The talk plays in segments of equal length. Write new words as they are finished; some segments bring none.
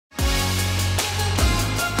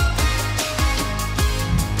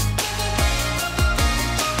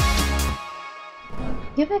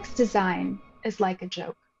UX design is like a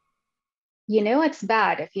joke. You know it's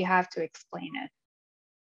bad if you have to explain it.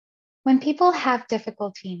 When people have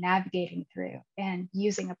difficulty navigating through and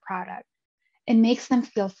using a product, it makes them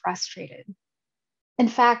feel frustrated. In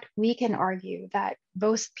fact, we can argue that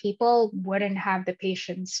most people wouldn't have the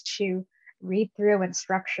patience to read through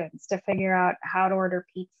instructions to figure out how to order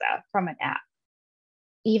pizza from an app.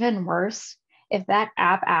 Even worse, if that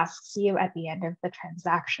app asks you at the end of the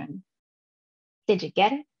transaction, did you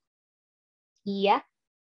get it? Yeah.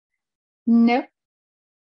 No.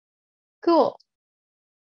 Cool.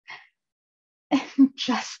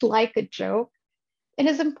 Just like a joke, it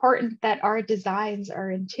is important that our designs are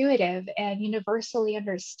intuitive and universally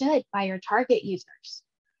understood by your target users.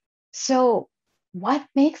 So, what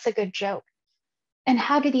makes a good joke? And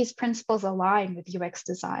how do these principles align with UX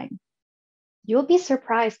design? You'll be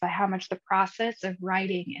surprised by how much the process of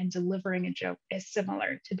writing and delivering a joke is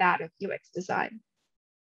similar to that of UX design.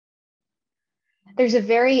 There's a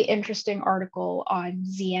very interesting article on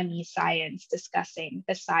ZME Science discussing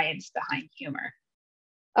the science behind humor.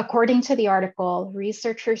 According to the article,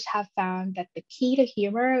 researchers have found that the key to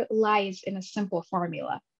humor lies in a simple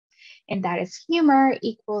formula, and that is humor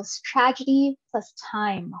equals tragedy plus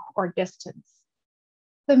time or distance.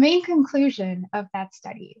 The main conclusion of that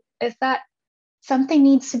study is that something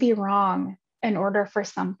needs to be wrong in order for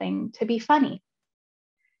something to be funny.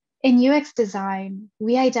 In UX design,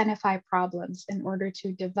 we identify problems in order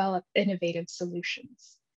to develop innovative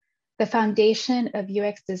solutions. The foundation of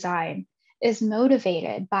UX design is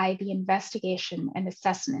motivated by the investigation and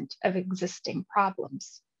assessment of existing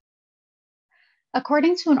problems.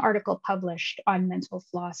 According to an article published on mental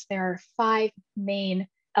floss, there are 5 main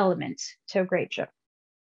elements to a great joke.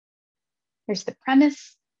 There's the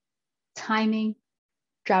premise, timing,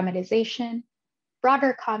 dramatization,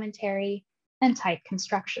 broader commentary, and tight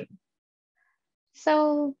construction.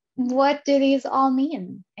 So, what do these all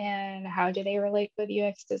mean, and how do they relate with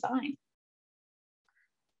UX design?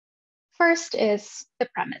 First is the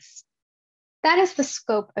premise. That is the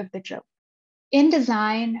scope of the joke. In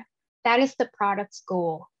design, that is the product's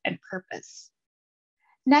goal and purpose.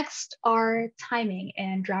 Next are timing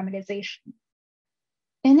and dramatization.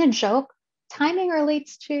 In a joke, timing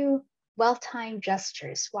relates to well-timed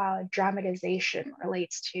gestures, while dramatization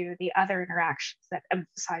relates to the other interactions that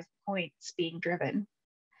emphasize points being driven.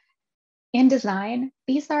 In design,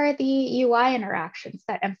 these are the UI interactions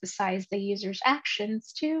that emphasize the user's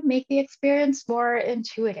actions to make the experience more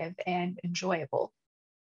intuitive and enjoyable.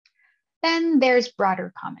 Then there's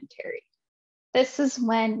broader commentary. This is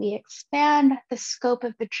when we expand the scope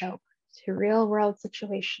of the joke to real world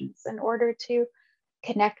situations in order to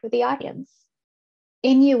connect with the audience.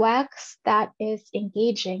 In UX, that is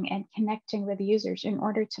engaging and connecting with users in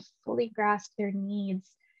order to fully grasp their needs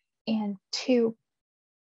and to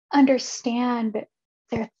understand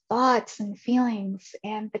their thoughts and feelings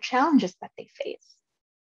and the challenges that they face.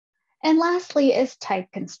 And lastly is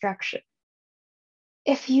type construction.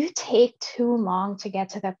 If you take too long to get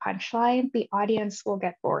to the punchline, the audience will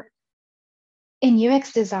get bored. In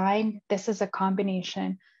UX design, this is a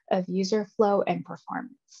combination of user flow and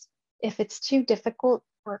performance. If it's too difficult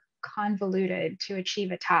or convoluted to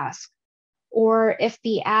achieve a task, or if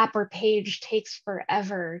the app or page takes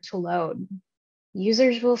forever to load,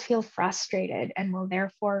 users will feel frustrated and will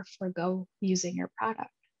therefore forgo using your product.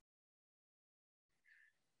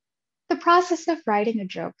 The process of writing a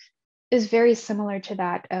joke is very similar to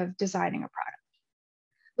that of designing a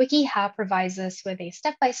product. WikiHow provides us with a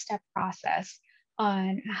step-by-step process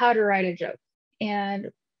on how to write a joke. And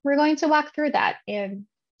we're going to walk through that and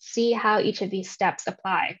see how each of these steps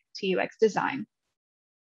apply to UX design.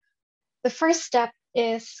 The first step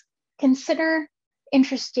is consider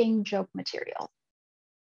interesting joke material.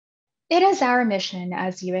 It is our mission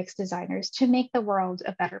as UX designers to make the world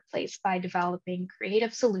a better place by developing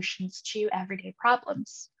creative solutions to everyday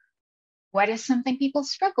problems. What is something people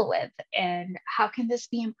struggle with, and how can this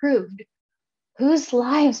be improved? Whose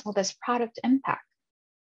lives will this product impact?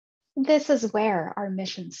 This is where our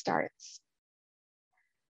mission starts.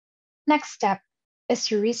 Next step is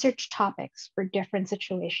to research topics for different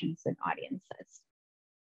situations and audiences.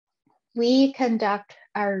 We conduct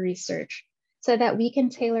our research so that we can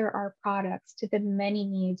tailor our products to the many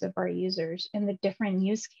needs of our users and the different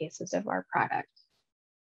use cases of our product.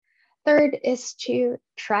 Third is to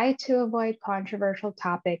try to avoid controversial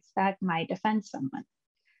topics that might offend someone.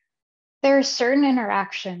 There are certain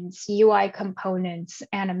interactions, UI components,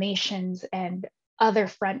 animations, and other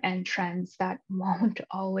front-end trends that won't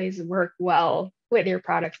always work well with your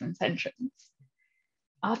product's intentions.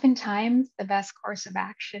 Oftentimes, the best course of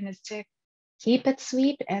action is to keep it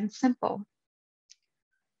sweet and simple.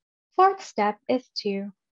 fourth step is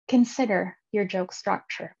to consider your joke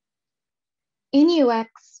structure. In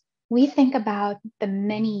UX, we think about the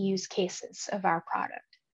many use cases of our product,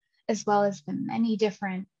 as well as the many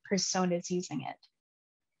different personas using it.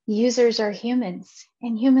 Users are humans,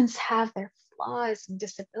 and humans have their flaws and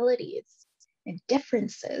disabilities and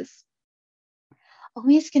differences.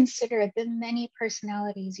 Always consider the many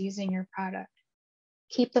personalities using your product.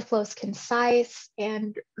 Keep the flows concise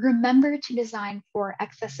and remember to design for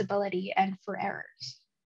accessibility and for errors.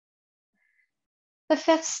 The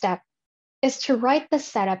fifth step is to write the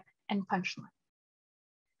setup and punchline.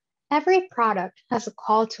 Every product has a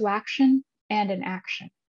call to action and an action.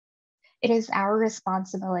 It is our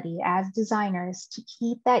responsibility as designers to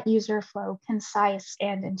keep that user flow concise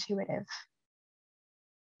and intuitive.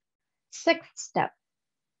 Sixth step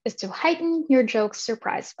is to heighten your joke's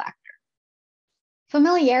surprise factor.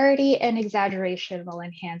 Familiarity and exaggeration will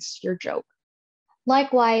enhance your joke.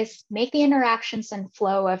 Likewise, make the interactions and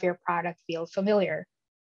flow of your product feel familiar.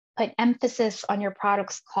 Put emphasis on your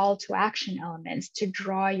product's call to action elements to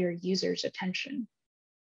draw your user's attention.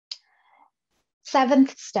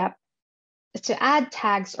 Seventh step is to add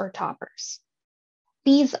tags or toppers.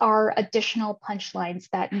 These are additional punchlines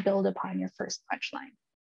that build upon your first punchline.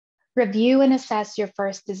 Review and assess your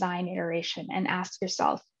first design iteration and ask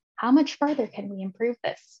yourself, how much further can we improve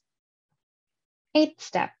this? Eighth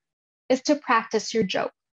step is to practice your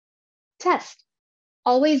joke. Test.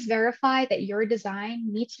 Always verify that your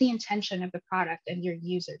design meets the intention of the product and your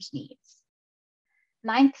user's needs.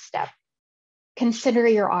 Ninth step, consider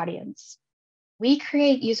your audience. We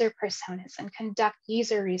create user personas and conduct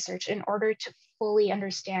user research in order to fully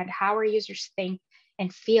understand how our users think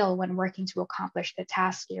and feel when working to accomplish the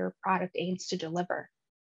task your product aims to deliver.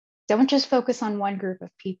 Don't just focus on one group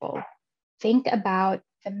of people. Think about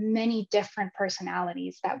the many different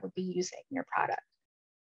personalities that would be using your product.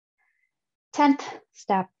 10th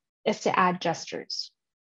step is to add gestures.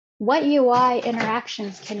 What UI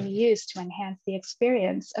interactions can we use to enhance the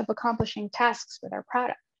experience of accomplishing tasks with our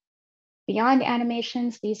product? Beyond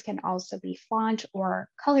animations, these can also be font or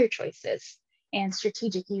color choices and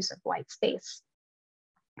strategic use of white space.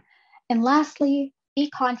 And lastly, be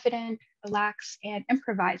confident, relax, and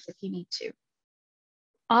improvise if you need to.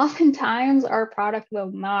 Oftentimes, our product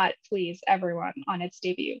will not please everyone on its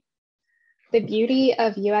debut. The beauty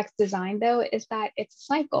of UX design, though, is that it's a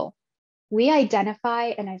cycle. We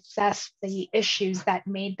identify and assess the issues that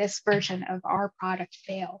made this version of our product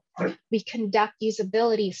fail. We conduct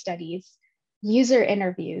usability studies, user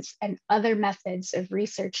interviews, and other methods of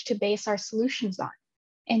research to base our solutions on,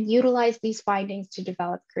 and utilize these findings to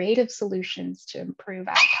develop creative solutions to improve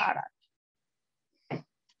our product.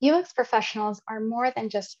 UX professionals are more than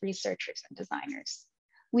just researchers and designers.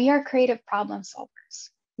 We are creative problem solvers.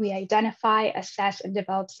 We identify, assess, and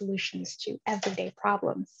develop solutions to everyday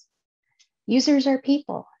problems. Users are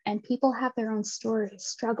people, and people have their own stories,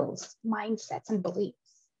 struggles, mindsets, and beliefs.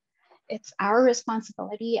 It's our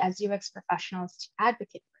responsibility as UX professionals to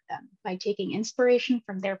advocate for them by taking inspiration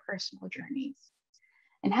from their personal journeys.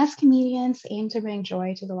 And as comedians aim to bring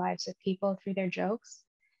joy to the lives of people through their jokes,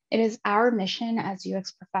 it is our mission as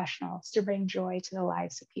UX professionals to bring joy to the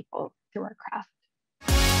lives of people through our craft.